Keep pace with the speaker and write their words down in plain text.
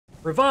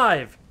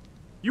Revive!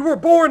 You were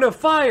born of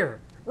fire!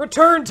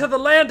 Return to the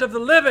land of the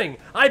living!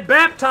 I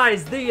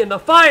baptize thee in the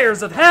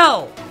fires of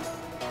hell!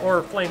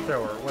 Or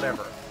flamethrower,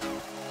 whatever.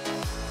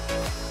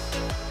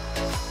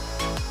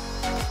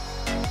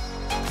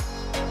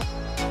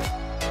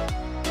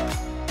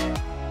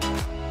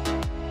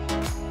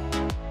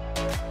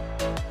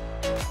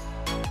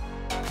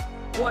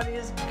 What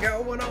is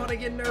going on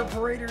again, Nerd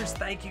Paraders?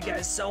 Thank you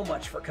guys so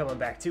much for coming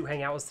back to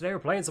hang out with us today. We're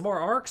playing some more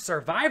ARK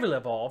Survival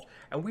Evolved,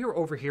 and we are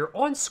over here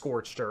on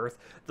Scorched Earth.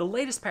 The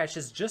latest patch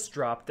has just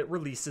dropped that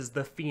releases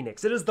the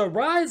Phoenix. It is the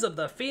rise of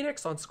the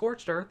Phoenix on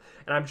Scorched Earth,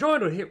 and I'm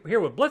joined here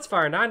with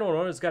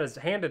Blitzfire911, who's got his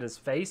hand in his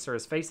face, or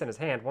his face in his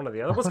hand, one or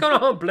the other. What's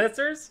going on,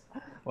 Blitzers?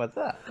 What's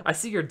up? I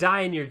see you're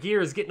dyeing your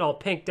gears, getting all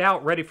pinked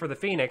out, ready for the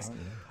Phoenix.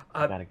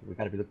 Oh, yeah. We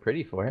gotta look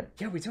pretty for it.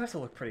 Yeah, we do have to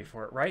look pretty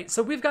for it, right?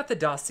 So we've got the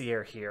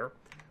dossier here.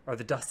 Or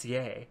the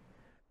dossier.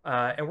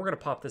 And we're going to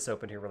pop this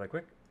open here really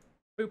quick.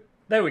 Boop.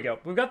 There we go.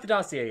 We've got the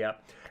dossier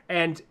up.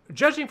 And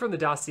judging from the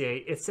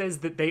dossier, it says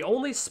that they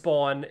only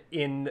spawn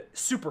in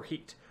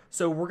superheat.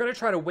 So we're going to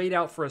try to wait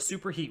out for a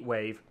superheat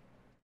wave.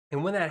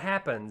 And when that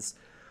happens,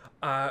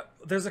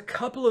 there's a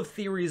couple of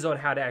theories on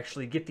how to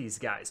actually get these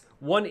guys.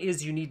 One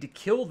is you need to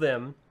kill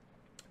them.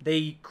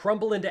 They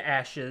crumble into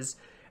ashes.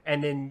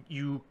 And then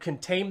you can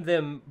tame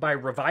them by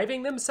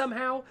reviving them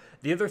somehow.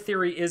 The other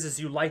theory is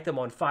you light them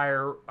on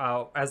fire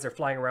as they're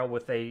flying around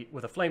with a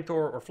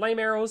flamethrower or flame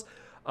arrows,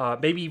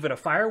 maybe even a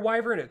fire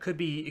wyvern. It could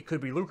be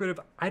lucrative.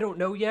 I don't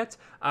know yet.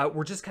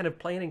 We're just kind of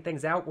planning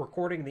things out,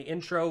 recording the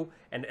intro,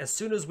 and as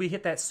soon as we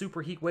hit that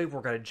super heat wave,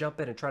 we're going to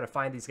jump in and try to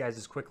find these guys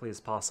as quickly as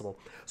possible.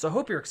 So I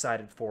hope you're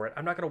excited for it.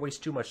 I'm not going to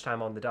waste too much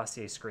time on the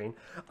dossier screen.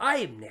 I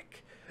am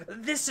Nick.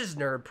 This is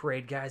Nerd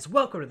Parade, guys.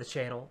 Welcome to the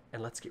channel,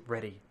 and let's get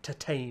ready to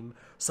tame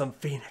some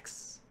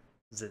phoenixes,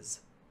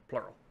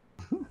 plural.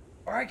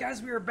 Alright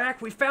guys, we are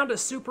back. We found a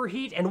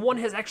superheat, and one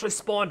has actually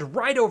spawned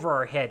right over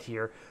our head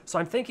here. So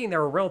I'm thinking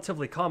they're a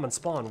relatively common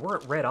spawn. We're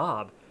at Red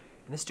Ob,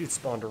 and this dude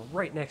spawned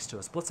right next to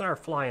us. Blitz and I are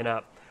flying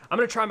up. I'm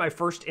going to try my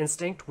first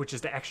instinct, which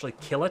is to actually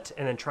kill it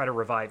and then try to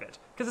revive it.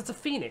 Because it's a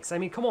phoenix. I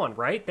mean, come on,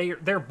 right?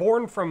 They're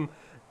reborn from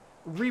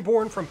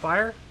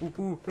fire.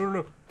 Ooh,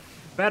 no.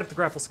 Bad at the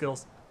grapple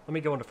skills. Let me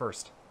go into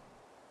first.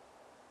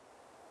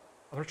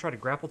 I'm going to try to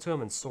grapple to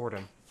him and sword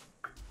him.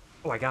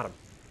 Oh, I got him.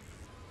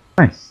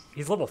 Nice.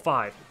 He's level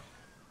 5.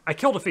 I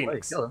killed a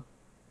phoenix. Oh, you killed him.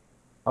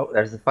 Oh,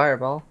 there's the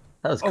fireball.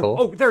 That was cool.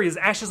 Oh, there he is.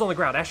 Ashes on the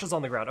ground. Ashes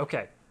on the ground.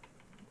 Okay.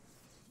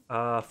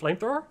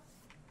 Flamethrower?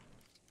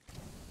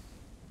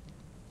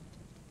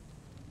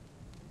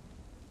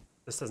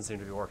 This doesn't seem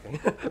to be working.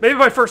 Maybe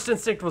my first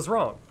instinct was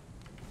wrong.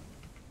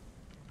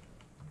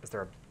 Is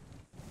there a...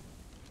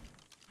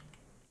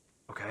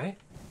 Okay.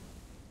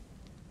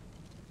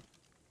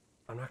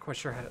 I'm not quite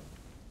sure how to...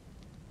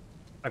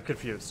 I'm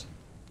confused.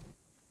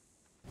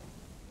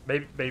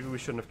 Maybe we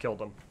shouldn't have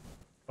killed him.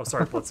 Oh,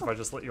 sorry, Blitz, if I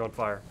just lit you on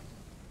fire.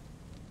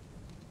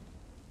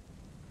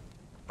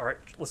 Alright,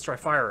 let's try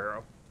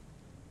fire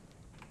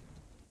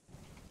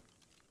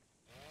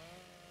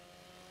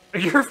arrow.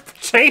 You're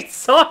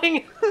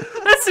chainsawing?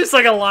 That seems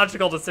like a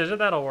logical decision.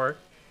 That'll work.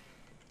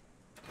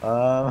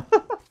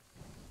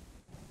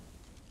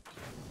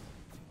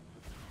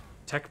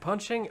 Tech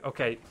punching?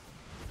 Okay.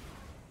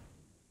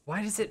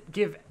 Why does it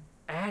give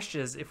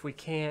ashes if we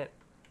can't...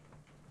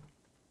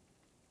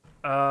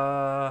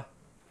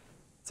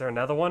 Is there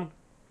another one?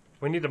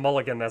 We need to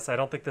mulligan this. I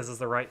don't think this is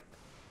the right...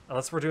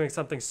 Unless we're doing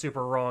something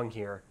super wrong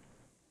here.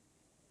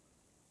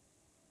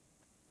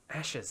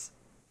 Ashes.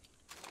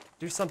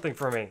 Do something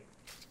for me.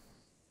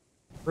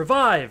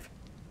 Revive!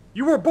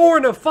 You were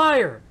born of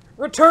fire!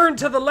 Return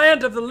to the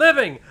land of the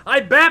living!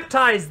 I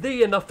baptize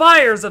thee in the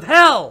fires of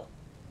hell!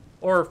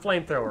 Or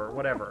flamethrower,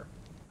 whatever.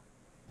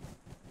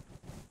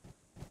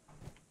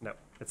 No,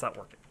 it's not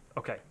working.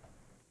 Okay.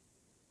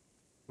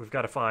 We've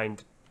got to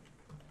find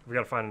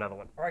another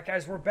one. All right,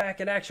 guys, we're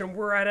back in action.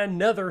 We're at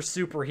another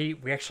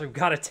superheat. We actually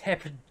got a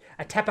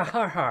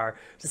tapahar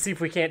to see if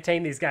we can't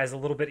tame these guys a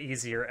little bit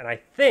easier. And I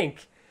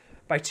think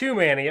by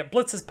two-manning it,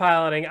 Blitz is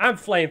piloting, I'm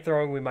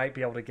flamethrowing, we might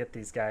be able to get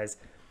these guys.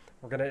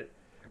 We're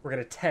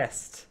gonna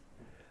test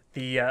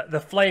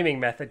the flaming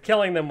method.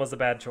 Killing them was a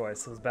bad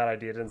choice. It was a bad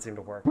idea. It didn't seem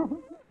to work.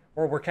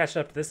 Or we're catching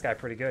up to this guy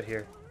pretty good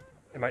here.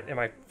 Am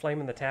I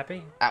flaming the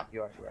tappy? Ow,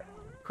 you are.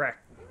 Crack.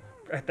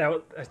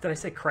 Did I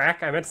say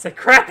crack? I meant to say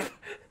crap.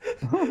 I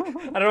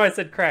don't know why I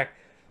said crack.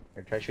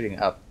 Or try shooting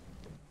up.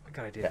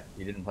 Good idea. Yeah,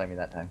 you didn't flame me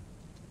that time.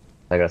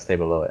 I gotta stay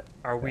below it.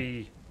 Are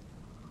we...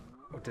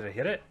 Oh, did I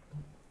hit it?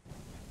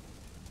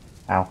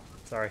 Ow.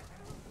 Sorry.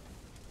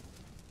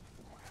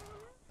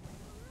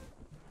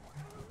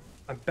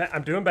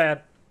 I'm doing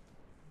bad.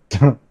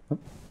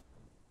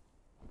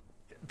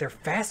 They're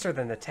faster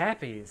than the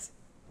tappies.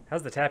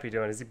 How's the tappy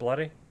doing? Is he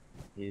bloody?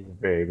 He's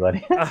very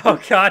bloody.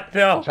 Oh god,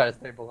 no! I'll try to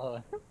stay below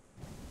it.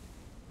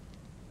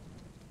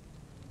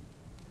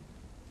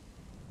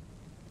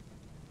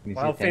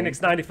 Wild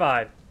Phoenix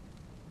 95. Am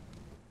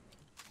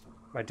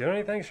I doing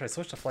anything? Should I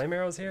switch to flame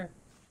arrows here?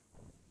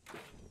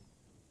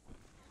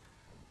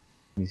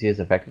 Can you see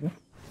his effectiveness? Do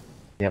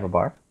you have a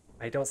bar?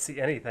 I don't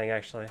see anything,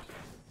 actually.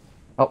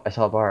 Oh, I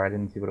saw a bar. I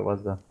didn't see what it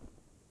was though.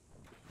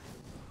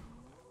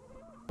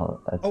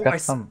 Oh, it's Oh,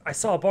 got some. I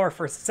saw a bar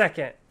for a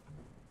second.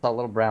 Saw a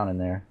little brown in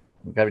there.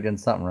 We gotta be doing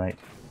something right.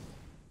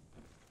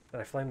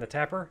 Did I flame the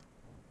tapper?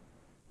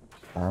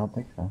 I don't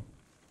think so.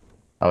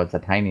 Oh, it's a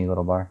tiny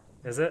little bar.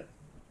 Is it?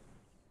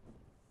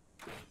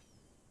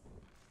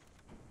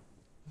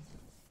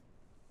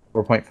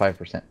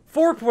 4.5%.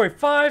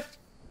 4.5?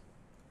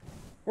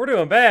 We're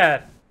doing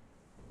bad.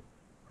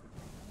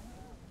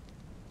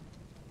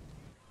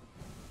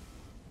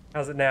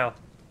 How's it now?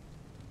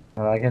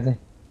 I can see.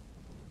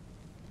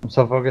 I'm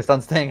so focused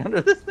on staying under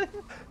this thing.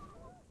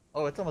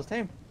 Oh, it's almost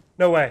tame.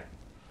 No way.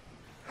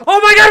 Oh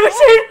my god,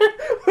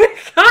 we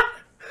got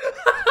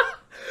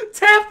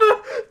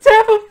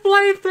Tampa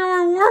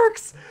flamethrower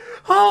works.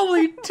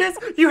 Holy tits.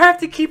 You have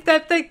to keep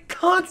that thing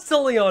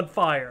constantly on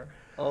fire.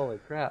 Holy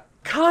crap.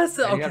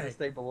 Constantly. You Okay. have to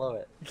stay below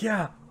it.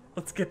 Yeah.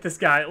 Let's get this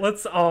guy.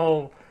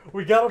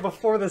 We got him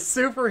before the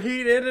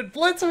superheat ended.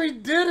 Blitz, we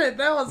did it.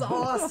 That was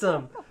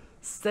awesome.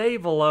 Stay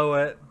below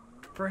it.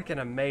 Freaking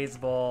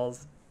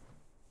amazeballs.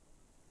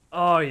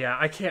 Oh yeah,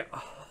 I can't.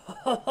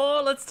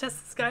 Oh, let's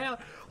test this guy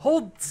out.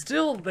 Hold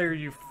still there,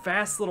 you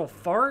fast little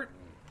fart.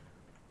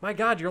 My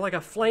god, you're like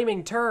a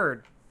flaming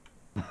turd.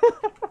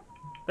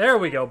 There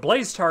we go.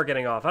 Blaze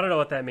targeting off. I don't know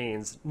what that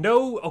means.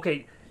 No,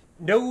 okay,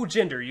 no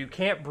gender. You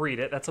can't breed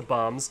it. That's a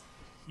bums.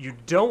 You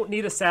don't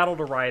need a saddle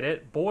to ride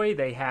it. Boy,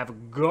 they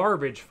have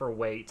garbage for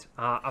weight.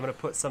 I'm going to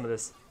put some of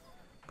this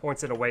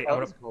points into weight. Oh,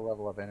 that's a cool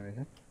level up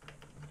animation.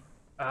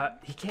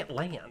 He can't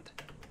land.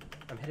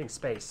 I'm hitting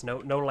space. No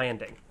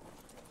landing.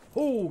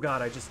 Oh,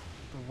 God, I just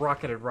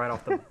rocketed right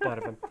off the butt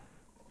of him.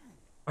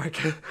 All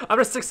right, I'm going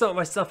to stick some of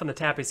my stuff in the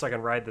tappy so I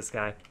can ride this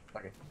guy.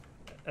 Okay.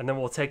 And then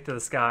we'll take to the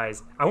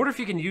skies. I wonder if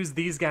you can use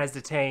these guys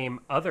to tame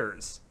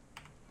others.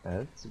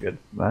 That's good.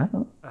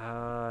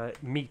 Wow.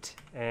 Meat.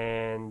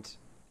 And,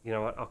 you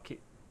know what, I'll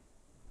keep...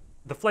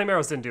 The flame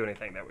arrows didn't do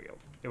anything. There we go.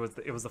 It was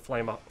the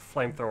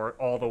flamethrower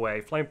all the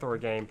way.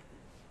 Flamethrower game.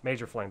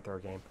 Major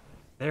flamethrower game.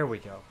 There we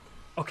go.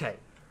 Okay.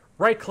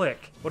 Right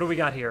click. What do we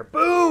got here?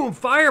 Boom!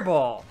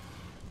 Fireball!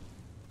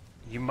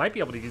 You might be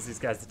able to use these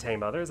guys to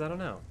tame others. I don't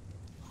know.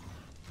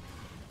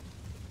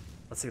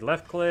 Let's see.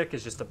 Left click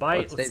is just a bite.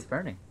 Oh, it stays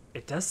burning.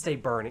 It does stay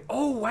burning.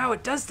 Oh, wow.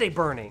 It does stay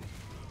burning.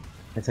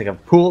 It's like a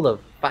pool of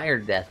fire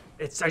death.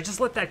 I just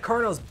lit that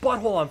Carno's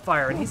butthole on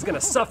fire, and he's going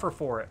to suffer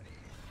for it.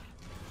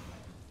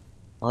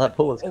 Well, that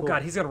pool is cool. Oh,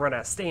 God. He's going to run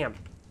out of stam.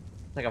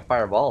 It's like a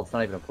fireball. It's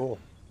not even a pool.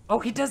 Oh,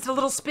 he does the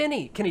little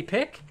spinny. Can he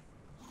pick?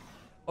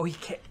 Oh, he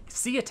can't.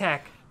 C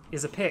attack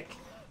is a pick.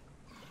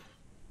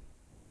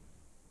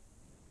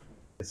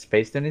 Is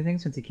space do anything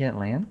since he can't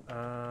land?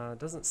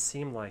 Doesn't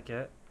seem like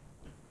it.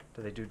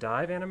 Do they do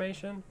dive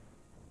animation?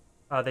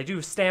 They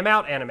do stam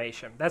out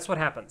animation. That's what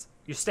happens.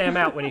 You stam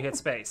out when you hit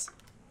space.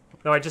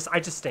 No, I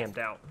just stammed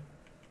out.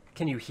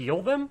 Can you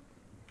heal them?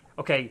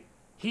 Okay,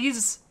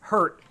 he's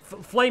hurt.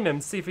 Flame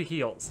him, see if he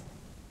heals.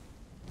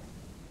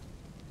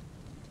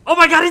 Oh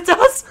my god, it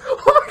does!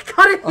 Oh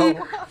my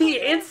god, he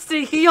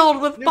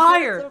insta-healed with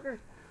fire!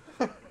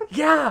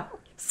 Yeah,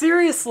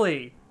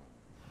 seriously!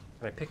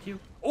 Can I pick you?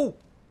 Oh,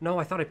 no,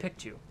 I thought I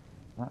picked you.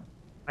 What?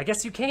 I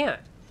guess you can't.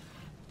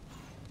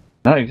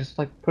 No, you just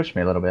like push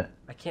me a little bit.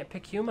 I can't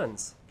pick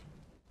humans.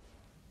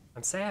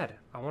 I'm sad.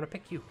 I want to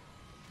pick you.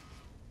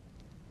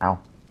 Ow.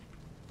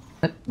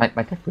 My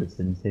tech boots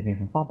didn't save me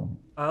from falling.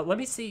 Let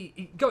me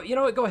see. Go. You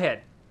know what? Go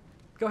ahead.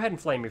 Go ahead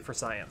and flame me for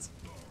science.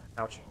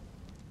 Ouch.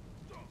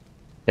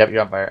 Yep,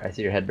 you're on fire. I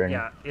see your head burning.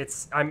 Yeah,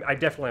 I'm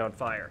definitely on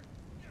fire.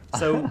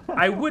 So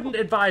I wouldn't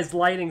advise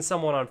lighting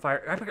someone on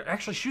fire.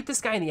 Actually, shoot this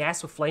guy in the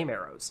ass with flame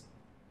arrows.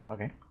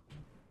 Okay.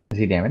 Is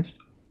he damaged?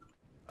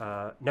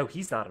 No,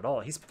 he's not at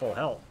all. He's full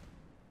health.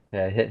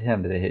 Yeah, I hit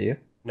him. Did it hit you?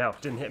 No,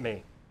 didn't hit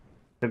me.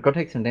 So go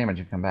take some damage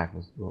and come back.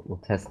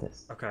 We'll test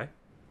this. Okay.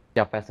 See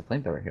how fast the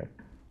flamethrower healed.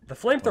 The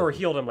flamethrower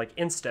healed him like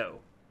insto.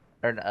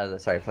 Or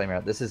sorry, flame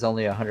arrow. This is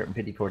only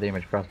 154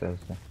 damage crossbow.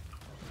 So.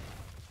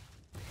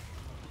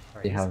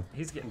 All right,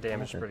 he's getting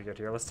damaged pretty good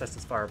here. Let's test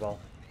his fireball.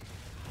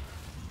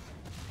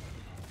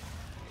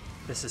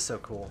 This is so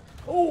cool.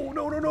 Oh,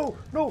 no.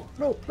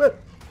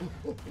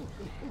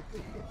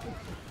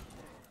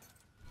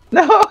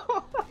 No!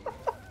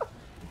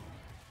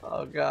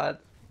 Oh god.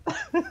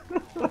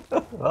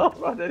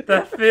 Oh,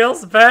 that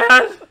feels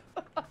bad.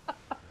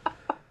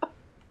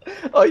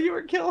 Oh, you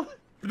were killed.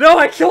 No,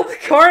 I killed the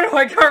Carno.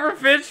 I got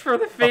revenge for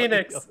the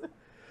Phoenix.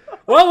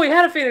 Well, we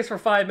had a Phoenix for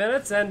 5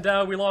 minutes, and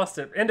we lost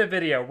it. End of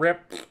video.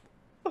 Rip.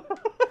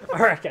 All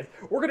right, guys.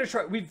 We're going to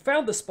try. We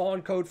found the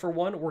spawn code for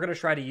one. We're going to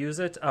try to use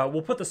it.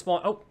 We'll put the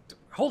spawn... Oh,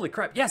 holy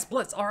crap. Yes,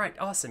 Blitz. All right,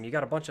 awesome. You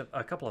got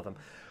a couple of them.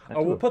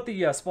 We'll put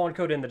the spawn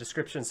code in the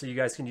description so you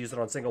guys can use it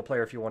on single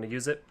player if you want to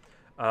use it.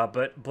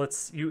 But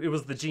Blitz, it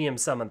was the GM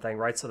summon thing,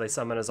 right? So they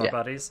summon as our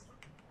buddies?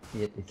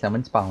 Yeah, they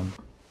summon spawn.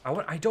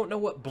 I don't know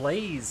what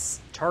Blaze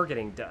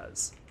targeting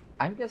does.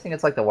 I'm guessing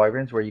it's like the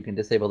Wyverns where you can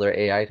disable their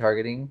AI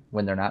targeting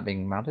when they're not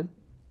being mounted.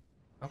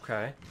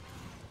 Okay.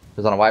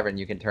 Because on a Wyvern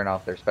you can turn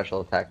off their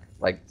special attack,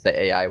 like the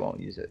AI won't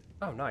use it.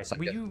 Oh, nice. So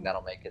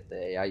that'll make it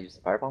the AI use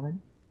the fireball maybe?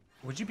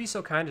 Would you be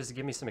so kind as to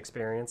give me some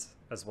experience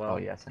as well? Oh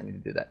yes, I need to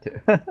do that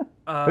too.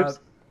 Oops.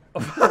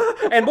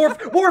 And more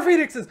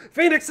phoenixes!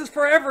 Phoenixes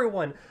for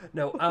everyone!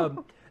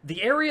 No,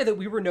 the area that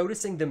we were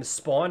noticing them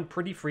spawn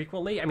pretty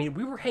frequently, I mean,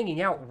 we were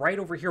hanging out right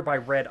over here by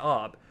Red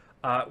Ob.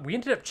 We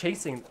ended up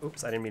chasing...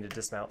 Oops, I didn't mean to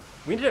dismount.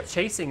 We ended up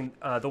chasing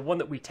the one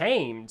that we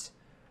tamed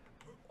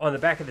on the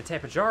back of the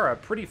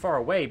Tapajara pretty far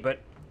away, but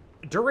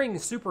during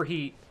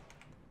Superheat,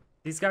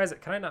 these guys...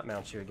 Can I not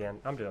mount you again?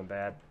 I'm doing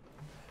bad.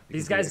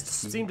 These guys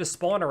seem to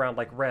spawn around,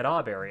 like, Red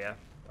Ob area.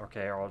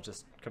 Okay, or I'll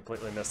just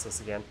completely miss this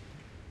again.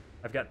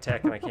 I've got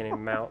tech and I can't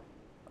even mount.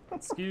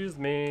 Excuse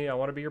me, I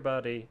want to be your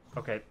buddy.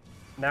 Okay,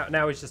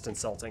 now he's just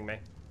insulting me.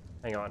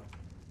 Hang on.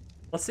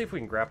 Let's see if we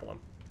can grapple him.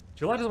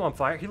 Did you light him on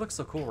fire? He looks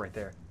so cool right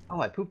there. Oh,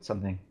 I pooped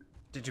something.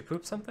 Did you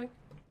poop something?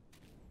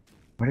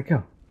 Where'd it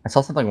go? I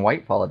saw something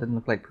white fall. It didn't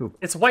look like poop.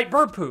 It's white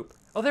bird poop.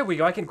 Oh, there we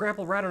go. I can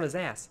grapple right on his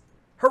ass.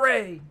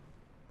 Hooray!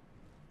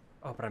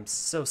 Oh, but I'm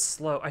so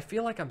slow. I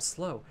feel like I'm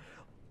slow.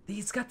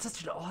 He's got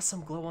such an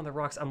awesome glow on the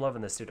rocks. I'm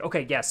loving this dude.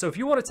 Okay, yeah, so if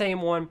you want to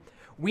tame one,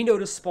 we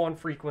notice spawn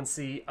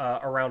frequency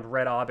around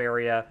Red Ob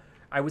area.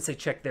 I would say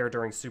check there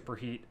during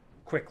Superheat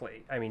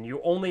quickly. I mean,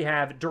 you only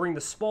have, during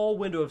the small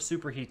window of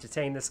Superheat to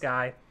tame this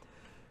guy,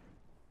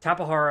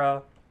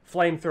 Tapahara,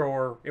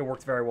 Flamethrower, it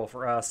worked very well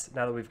for us,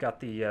 now that we've got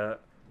the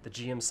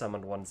GM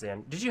summoned ones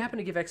in. Did you happen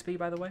to give XP,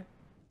 by the way?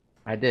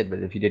 I did, but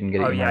if you didn't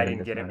get it... Oh, yeah, I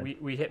didn't get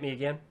it. We hit me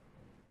again?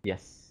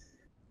 Yes.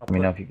 Let me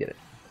know if you get it.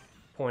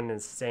 Point in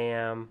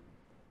Sam.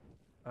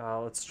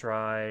 Let's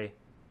try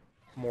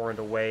more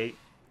into weight.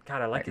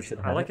 God, I like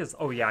his.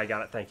 Oh yeah, I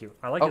got it. Thank you.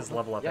 I like his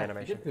level up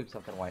animation. You did poop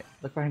something white.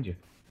 Look behind you.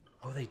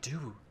 Oh, they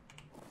do.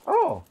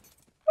 Oh.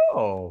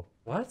 Oh.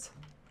 What?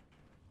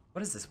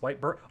 What is this white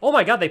bird? Oh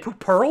my God, they poop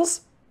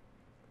pearls.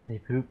 They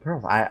poop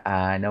pearls.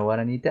 I know what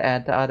I need to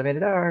add to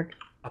automated ARK.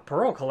 A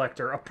pearl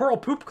collector, a pearl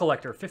poop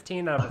collector.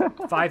 15 out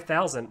of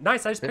 5,000.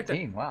 Nice. I just picked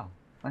 15. Wow.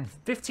 Nice.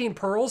 15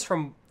 pearls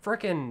from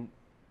frickin'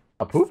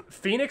 a poop.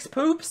 Phoenix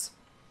poops.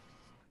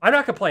 I'm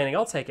not complaining.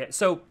 I'll take it.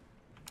 So,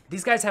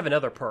 these guys have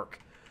another perk.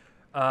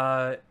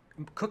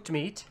 Cooked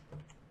meat.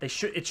 It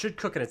should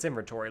cook in its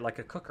inventory like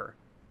a cooker.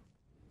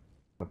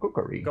 A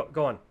cookery.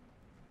 Go on.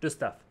 Do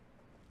stuff.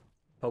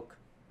 Poke.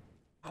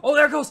 Oh,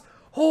 there it goes.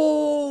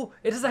 Oh,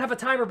 it doesn't have a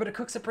timer, but it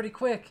cooks it pretty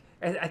quick.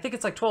 I think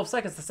it's like 12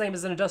 seconds, the same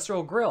as an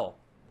industrial grill.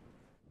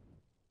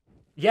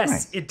 Yes,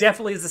 nice. It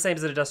definitely is the same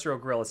as an industrial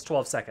grill. It's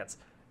 12 seconds.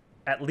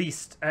 At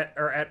least,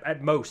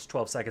 at most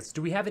 12 seconds.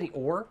 Do we have any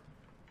ore?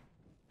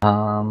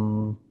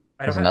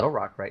 There's a metal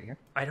rock right here.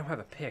 I don't have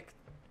a pick.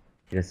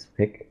 You just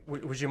pick.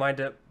 Would you mind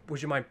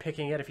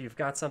picking it if you've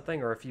got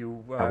something, or if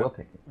you I will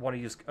pick it. Want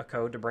to use a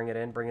code to bring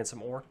in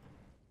some ore?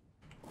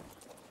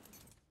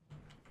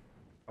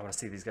 I want to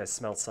see these guys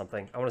smelt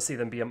something. I want to see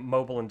them be a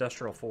mobile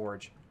industrial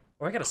forge.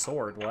 Oh, I got a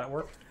sword. Will that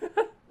work?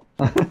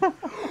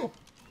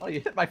 Oh,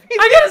 you hit my feet.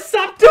 I gotta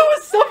stop doing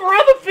stuff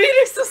around the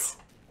phoenixes.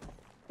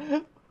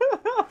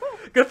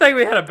 Good thing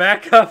we had a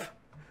backup.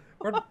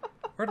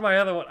 Where'd my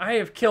other one? I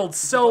have killed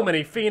so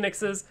many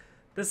phoenixes.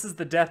 This is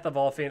the death of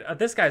all phoenix.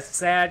 This guy's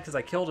sad because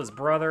I killed his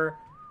brother.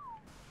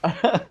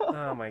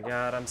 Oh my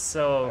God, I'm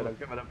so... Right, I'm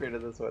coming up here to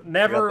this one.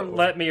 Never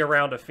let me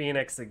around a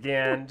phoenix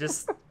again.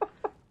 Just...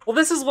 Well,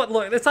 this is what...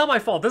 Look, it's not my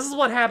fault. This is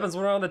what happens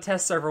when we're on the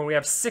test server and we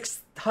have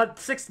 6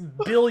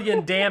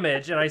 billion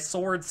damage and I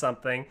sword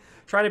something.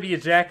 Trying to be a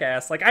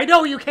jackass. Like, I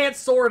know you can't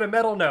sword a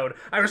metal node.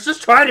 I was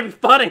just trying to be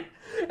funny.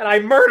 And I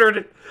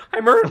murdered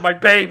my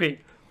baby.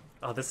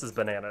 Oh, this is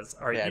bananas.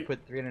 All right, yeah, I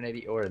put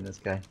 380 ore in this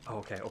guy. Oh,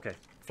 okay.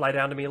 Fly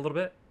down to me a little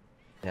bit.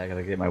 Yeah, I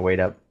gotta get my weight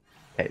up.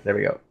 Okay, there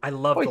we go. I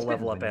love the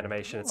level up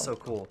animation. It's so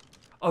cool.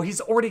 Oh,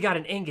 he's already got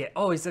an ingot.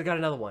 Oh, he's got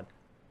another one.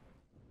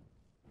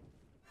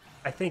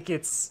 I think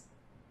it's...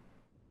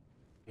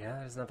 Yeah,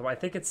 there's another one. I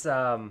think it's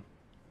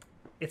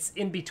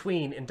in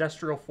between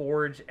Industrial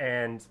Forge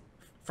and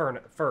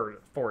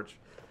Forge.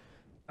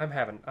 I'm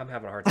having a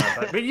hard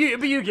time, but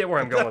you get where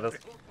I'm going with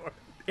this.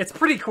 It's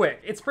pretty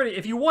quick. It's pretty.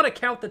 If you want to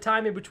count the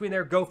time in between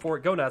there, go for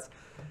it. Go nuts.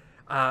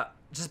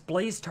 Just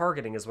blaze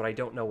targeting is what I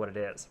don't know what it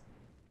is.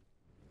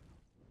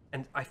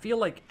 And I feel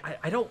like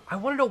I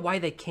want to know why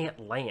they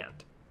can't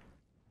land.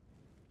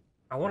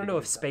 I want to know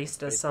if space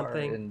does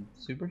something. In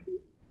superheat?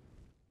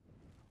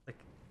 Like,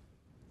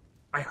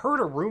 I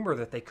heard a rumor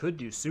that they could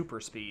do super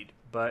speed,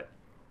 but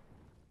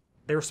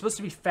they were supposed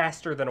to be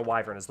faster than a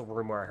wyvern is the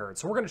rumor I heard.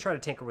 So we're going to try to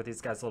tinker with these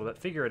guys a little bit,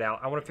 figure it out.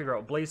 I want to figure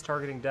out what blaze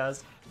targeting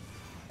does,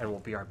 and we'll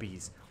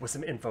BRBs with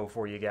some info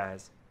for you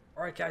guys.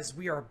 All right, guys,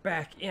 we are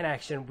back in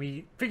action.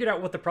 We figured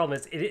out what the problem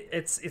is.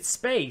 It's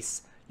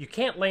space. You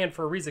can't land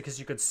for a reason because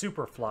you could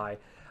super fly.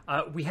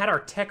 We had our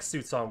tech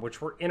suits on, which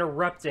were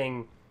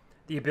interrupting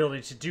the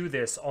ability to do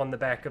this on the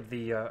back of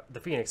the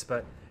Phoenix.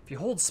 But if you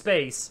hold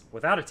space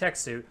without a tech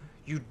suit,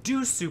 you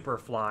do super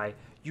fly.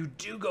 You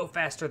do go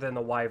faster than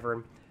the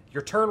wyvern.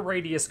 Your turn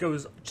radius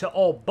goes to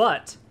all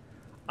but,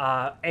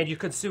 and you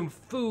consume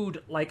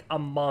food like a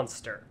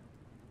monster.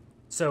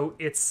 So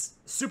it's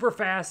super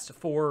fast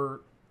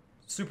for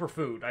super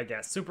food, I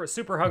guess.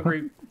 Super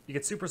hungry. You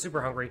get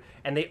super hungry,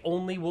 and they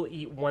only will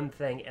eat one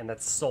thing, and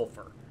that's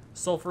sulfur.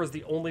 Sulfur is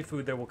the only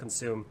food they will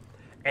consume.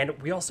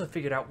 And we also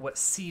figured out what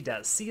C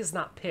does. C is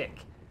not pick.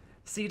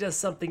 C does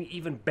something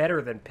even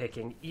better than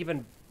picking,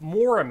 even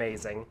more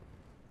amazing.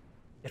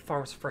 It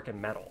farms frickin'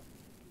 metal.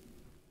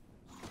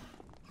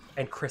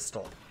 And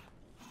crystal.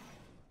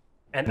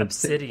 And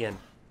obsidian.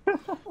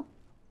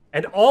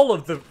 And all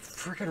of the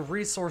frickin'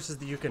 resources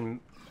that you can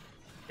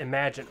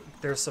imagine.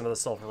 There's some of the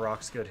sulfur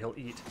rocks. Good, he'll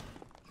eat.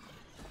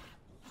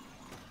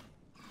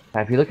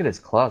 If you look at his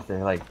claws,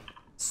 they're like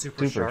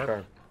super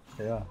sharp.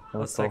 Yeah.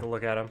 Let's take a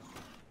look at him.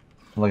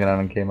 I'm looking at him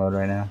in K mode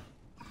right now.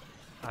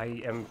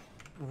 I am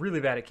really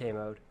bad at K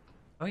mode.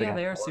 Oh yeah,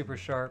 they are super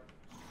sharp.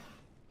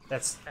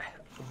 That's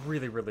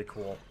really, really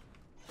cool.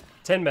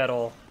 10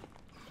 metal.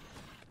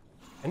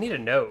 I need a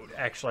node,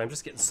 actually. I'm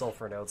just getting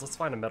sulfur nodes. Let's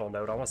find a metal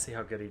node. I want to see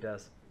how good he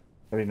does.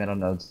 Every metal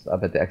node's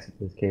up at the exit of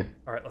this cave.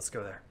 Alright, let's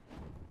go there.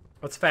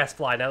 Let's fast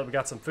fly now that we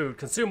got some food.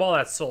 Consume all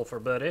that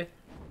sulfur, buddy.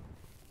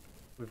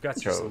 We've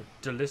got you some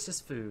delicious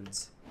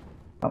foods.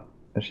 Oh,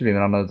 there should be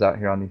metal nodes out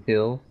here on these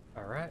hills.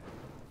 Alright.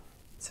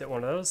 Let's hit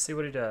one of those, see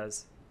what he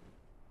does.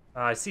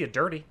 I see a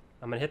dirty.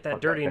 I'm going to hit that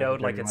dirty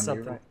node like it's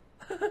something.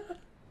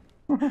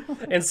 Right.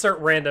 Insert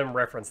random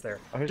reference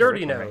there. Oh,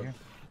 dirty node. Right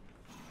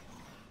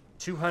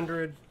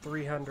 200,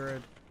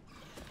 300.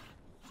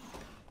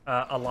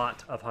 A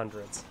lot of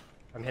hundreds.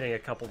 I'm hitting a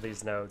couple of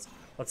these nodes.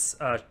 Let's,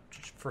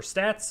 for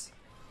stats,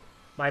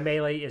 my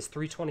melee is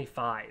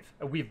 325.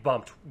 We've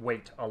bumped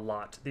weight a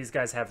lot. These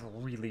guys have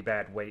really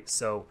bad weight,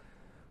 so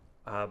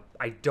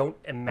I don't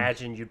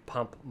imagine you'd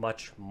pump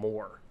much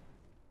more.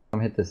 I'm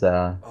gonna hit this,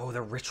 oh,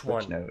 the rich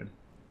one. Node.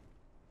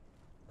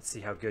 Let's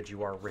see how good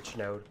you are, rich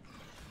node.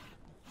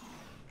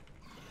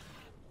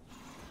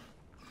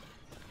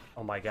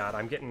 Oh my god,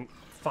 I'm getting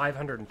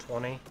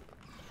 520. You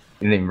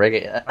didn't even break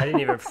it yet. I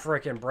didn't even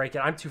frickin' break it.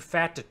 I'm too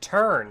fat to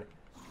turn.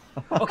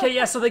 Okay,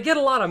 yeah, so they get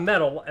a lot of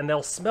metal, and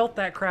they'll smelt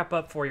that crap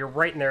up for you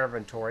right in their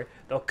inventory.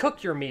 They'll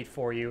cook your meat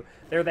for you.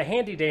 They're the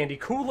handy-dandy,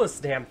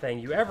 coolest damn thing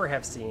you ever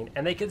have seen,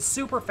 and they can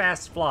super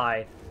fast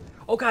fly.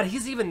 Oh god,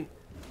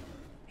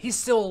 he's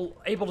still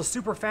able to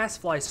super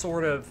fast fly,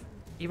 sort of,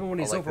 even when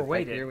he's like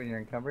overweighted. The tech gear when you're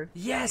encumbered?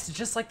 Yes,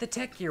 just like the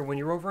tech gear when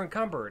you're over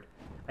encumbered.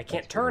 I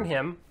can't turn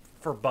him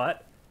for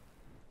butt,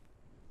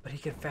 but he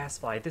can fast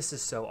fly. This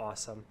is so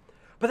awesome.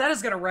 But that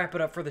is going to wrap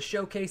it up for the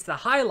showcase, the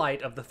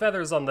highlight of the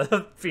feathers on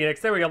the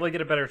Phoenix. There we go, let me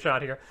get a better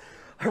shot here.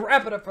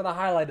 Wrap it up for the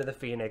highlight of the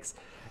Phoenix.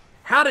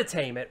 How to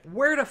tame it,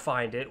 where to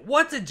find it,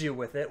 what to do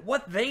with it,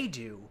 what they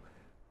do.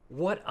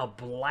 What a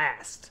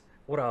blast.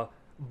 What a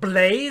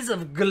blaze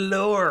of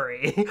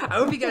glory. I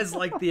hope you guys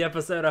liked the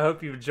episode. I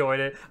hope you enjoyed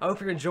it. I hope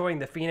you're enjoying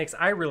the Phoenix.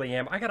 I really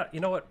am. You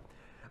know what?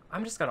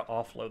 I'm just going to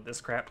offload this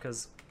crap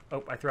because,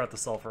 oh, I threw out the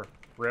sulfur.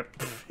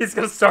 Rip. He's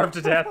gonna starve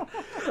to death.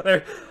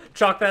 There,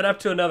 chalk that up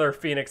to another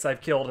Phoenix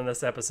I've killed in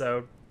this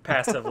episode,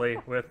 passively,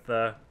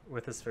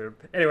 with his food.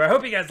 Anyway, I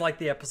hope you guys liked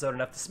the episode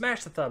enough to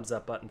smash the thumbs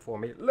up button for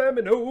me. Let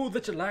me know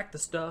that you like the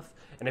stuff.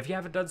 And if you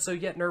haven't done so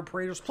yet, Nerd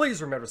Paraders,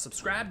 please remember to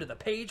subscribe to the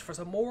page for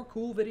some more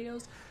cool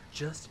videos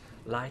just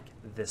like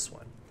this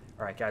one.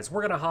 Alright guys,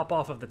 we're gonna hop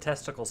off of the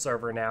testicle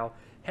server now,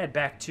 head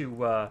back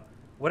to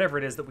whatever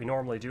it is that we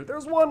normally do.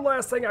 There's one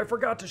last thing I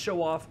forgot to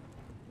show off.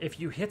 If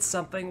you hit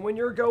something when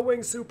you're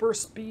going super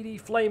speedy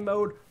flame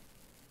mode,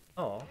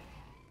 oh,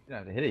 you don't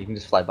have to hit it. You can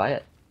just fly by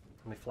it.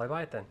 Let me fly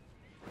by it then.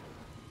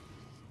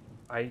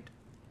 I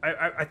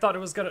thought it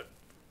was gonna.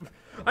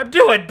 I'm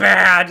doing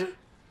bad.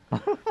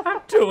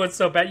 I'm doing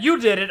so bad. You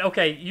did it.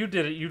 Okay, you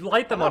did it. You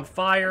light them on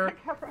fire.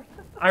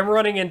 I'm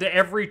running into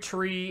every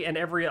tree and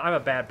every. I'm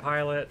a bad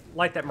pilot.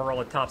 Light that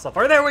Marilla tops on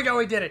fire. There we go.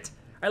 We did it.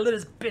 I lit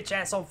his bitch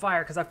ass on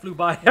fire because I flew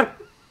by him.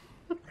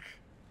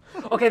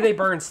 Okay, they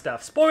burn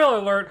stuff. Spoiler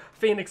alert,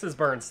 Phoenixes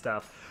burn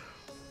stuff.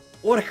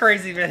 What a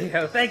crazy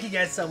video. Thank you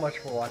guys so much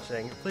for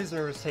watching. Please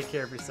remember to take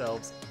care of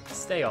yourselves.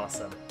 Stay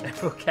awesome. And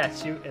we'll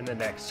catch you in the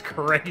next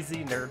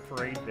crazy Nerd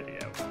Parade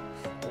video.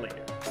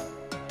 Later.